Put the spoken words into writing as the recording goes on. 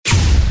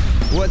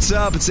What's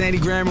up? It's Andy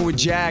Grammer with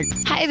Jag.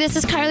 Hi, this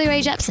is Carly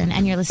Rae Jepsen,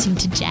 and you're listening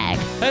to Jag.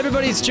 Hey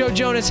everybody, it's Joe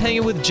Jonas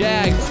hanging with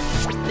Jag.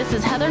 This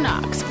is Heather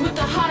Knox with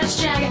the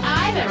hottest Jag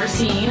I've ever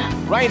seen.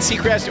 Ryan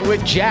Seacrest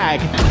with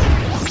Jag.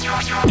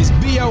 It's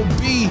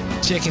B.O.B.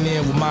 checking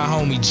in with my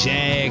homie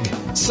Jag.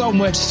 So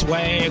much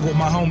swag with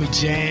my homie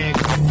Jag.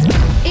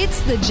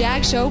 It's the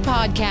Jag Show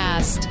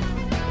Podcast.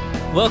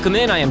 Welcome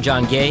in, I am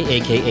John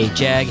Gay, a.k.a.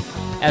 Jag.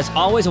 As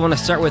always, I want to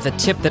start with a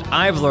tip that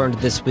I've learned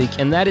this week,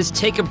 and that is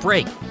take a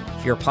break.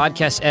 If you're a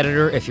podcast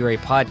editor, if you're a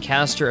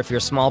podcaster, if you're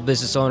a small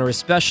business owner,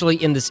 especially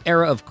in this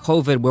era of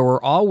COVID where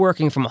we're all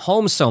working from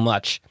home so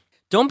much,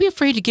 don't be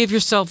afraid to give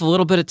yourself a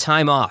little bit of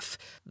time off.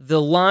 The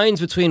lines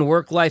between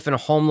work life and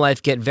home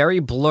life get very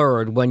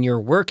blurred when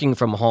you're working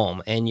from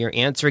home and you're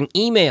answering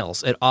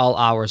emails at all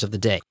hours of the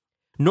day.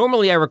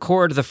 Normally, I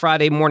record the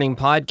Friday morning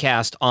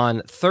podcast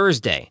on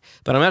Thursday,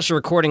 but I'm actually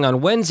recording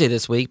on Wednesday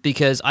this week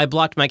because I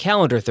blocked my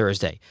calendar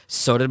Thursday.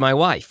 So did my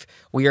wife.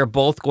 We are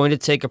both going to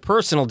take a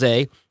personal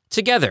day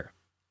together.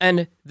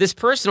 And this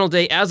personal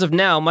day, as of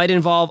now, might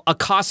involve a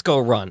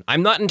Costco run.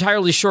 I'm not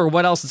entirely sure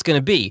what else it's going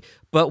to be,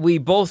 but we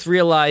both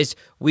realized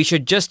we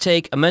should just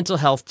take a mental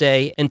health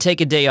day and take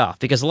a day off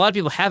because a lot of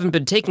people haven't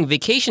been taking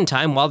vacation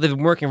time while they've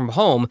been working from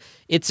home.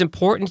 It's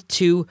important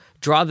to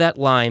draw that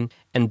line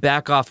and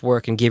back off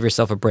work and give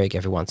yourself a break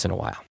every once in a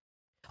while.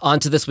 On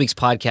to this week's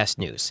podcast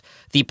news.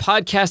 The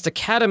Podcast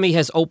Academy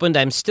has opened.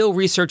 I'm still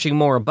researching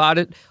more about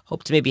it.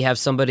 Hope to maybe have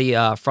somebody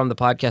from the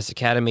Podcast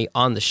Academy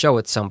on the show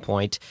at some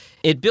point.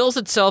 It bills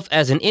itself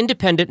as an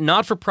independent,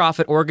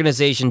 not-for-profit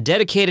organization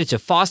dedicated to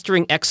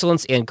fostering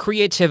excellence and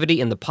creativity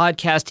in the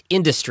podcast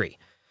industry.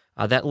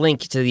 That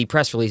link to the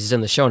press release is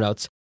in the show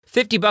notes.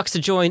 $50 to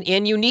join,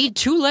 and you need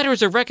 2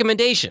 letters of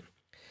recommendation.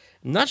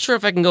 I'm not sure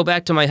if I can go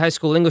back to my high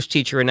school English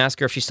teacher and ask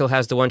her if she still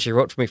has the one she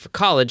wrote for me for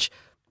college,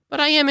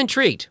 but I am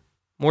intrigued.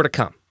 More to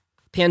come.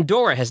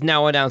 Pandora has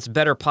now announced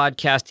better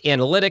podcast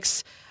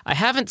analytics. I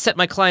haven't set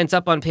my clients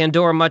up on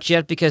Pandora much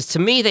yet because to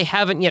me, they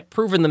haven't yet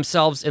proven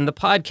themselves in the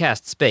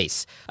podcast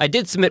space. I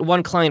did submit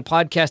one client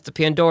podcast to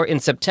Pandora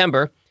in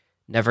September,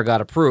 never got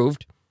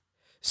approved.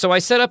 So I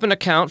set up an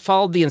account,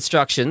 followed the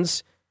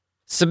instructions,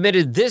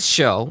 submitted this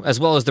show as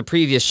well as the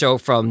previous show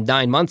from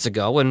 9 months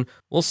ago, and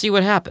we'll see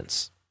what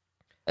happens.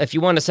 If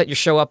you want to set your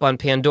show up on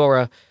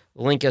Pandora,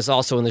 the link is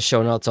also in the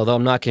show notes, although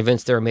I'm not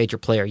convinced they're a major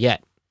player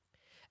yet.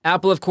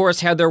 Apple, of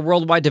course, had their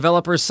Worldwide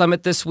Developers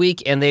Summit this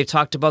week, and they've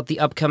talked about the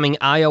upcoming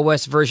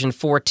iOS version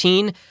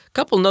 14. A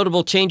couple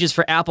notable changes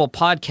for Apple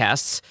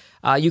Podcasts.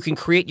 You can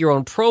create your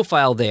own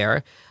profile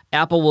there.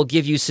 Apple will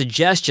give you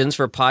suggestions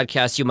for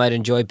podcasts you might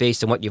enjoy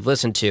based on what you've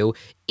listened to,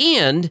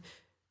 and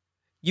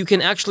you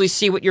can actually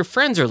see what your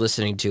friends are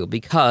listening to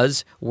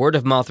because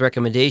word-of-mouth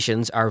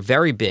recommendations are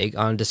very big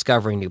on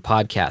discovering new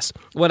podcasts.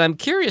 What I'm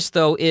curious,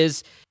 though,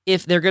 is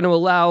if they're going to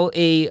allow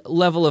a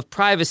level of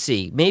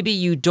privacy. Maybe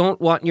you don't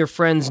want your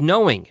friends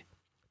knowing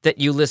that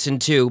you listen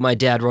to My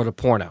Dad Wrote a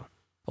Porno.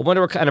 I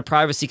wonder what kind of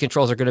privacy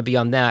controls are going to be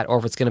on that, or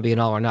if it's going to be an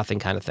all or nothing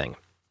kind of thing.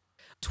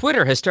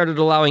 Twitter has started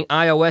allowing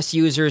iOS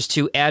users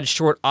to add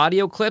short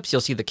audio clips.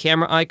 You'll see the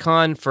camera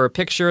icon for a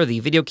picture,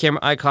 the video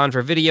camera icon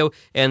for video,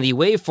 and the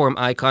waveform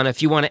icon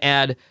if you want to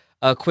add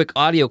a quick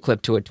audio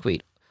clip to a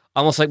tweet.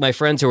 Almost like my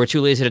friends who are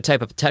too lazy to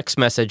type up a text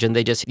message and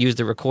they just use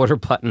the recorder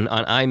button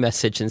on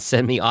iMessage and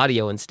send me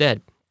audio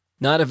instead.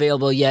 Not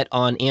available yet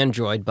on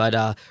Android,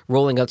 but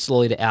rolling out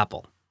slowly to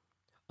Apple.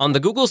 On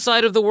the Google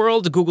side of the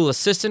world, the Google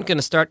Assistant going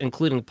to start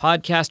including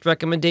podcast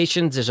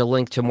recommendations. There's a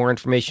link to more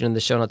information in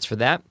the show notes for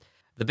that.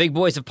 The big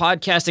boys of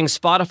podcasting,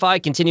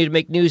 Spotify, continue to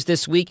make news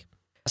this week.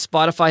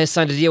 Spotify has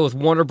signed a deal with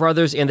Warner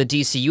Brothers and the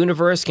DC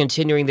Universe,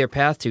 continuing their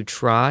path to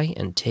try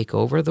and take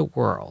over the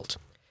world.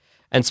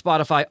 And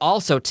Spotify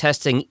also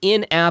testing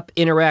in-app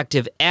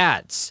interactive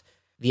ads.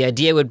 The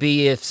idea would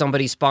be if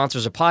somebody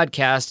sponsors a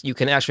podcast, you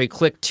can actually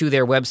click to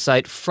their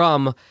website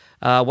from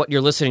what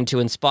you're listening to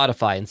in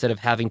Spotify instead of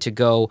having to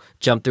go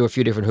jump through a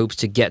few different hoops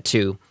to get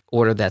to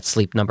order that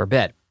Sleep Number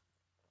bed.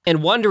 And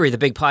Wondery, the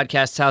big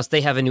podcast house,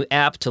 they have a new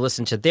app to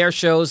listen to their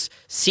shows.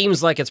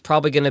 Seems like it's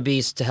probably going to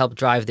be to help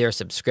drive their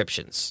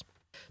subscriptions.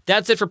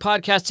 That's it for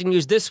podcasting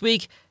news this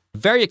week.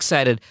 Very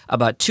excited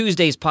about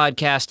Tuesday's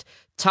podcast.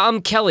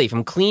 Tom Kelly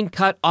from Clean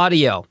Cut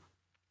Audio.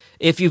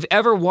 If you've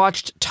ever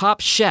watched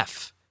Top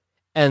Chef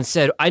and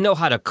said, I know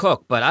how to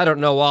cook, but I don't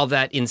know all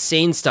that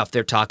insane stuff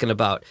they're talking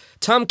about,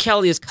 Tom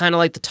Kelly is kind of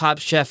like the Top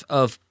Chef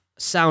of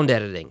sound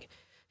editing.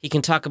 He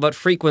can talk about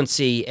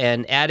frequency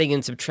and adding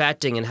and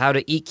subtracting and how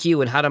to EQ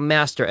and how to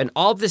master and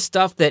all this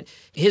stuff that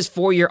his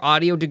 4-year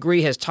audio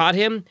degree has taught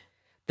him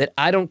that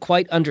I don't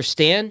quite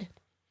understand.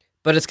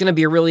 But it's going to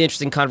be a really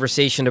interesting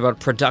conversation about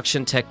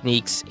production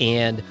techniques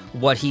and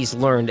what he's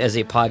learned as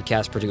a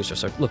podcast producer.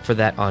 So look for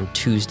that on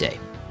Tuesday.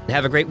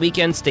 Have a great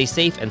weekend. Stay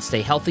safe and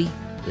stay healthy.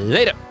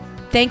 Later.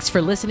 Thanks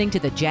for listening to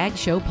the Jag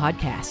Show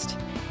Podcast.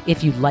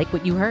 If you like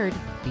what you heard,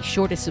 be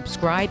sure to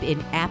subscribe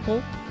in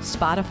Apple,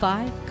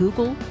 Spotify,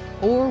 Google,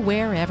 or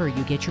wherever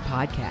you get your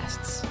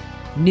podcasts.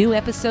 New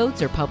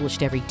episodes are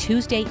published every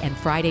Tuesday and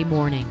Friday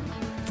morning.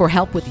 For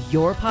help with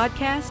your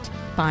podcast,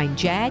 find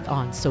Jag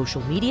on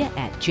social media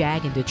at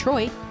Jag in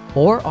Detroit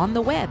or on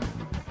the web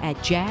at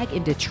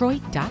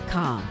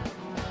jagindetroit.com.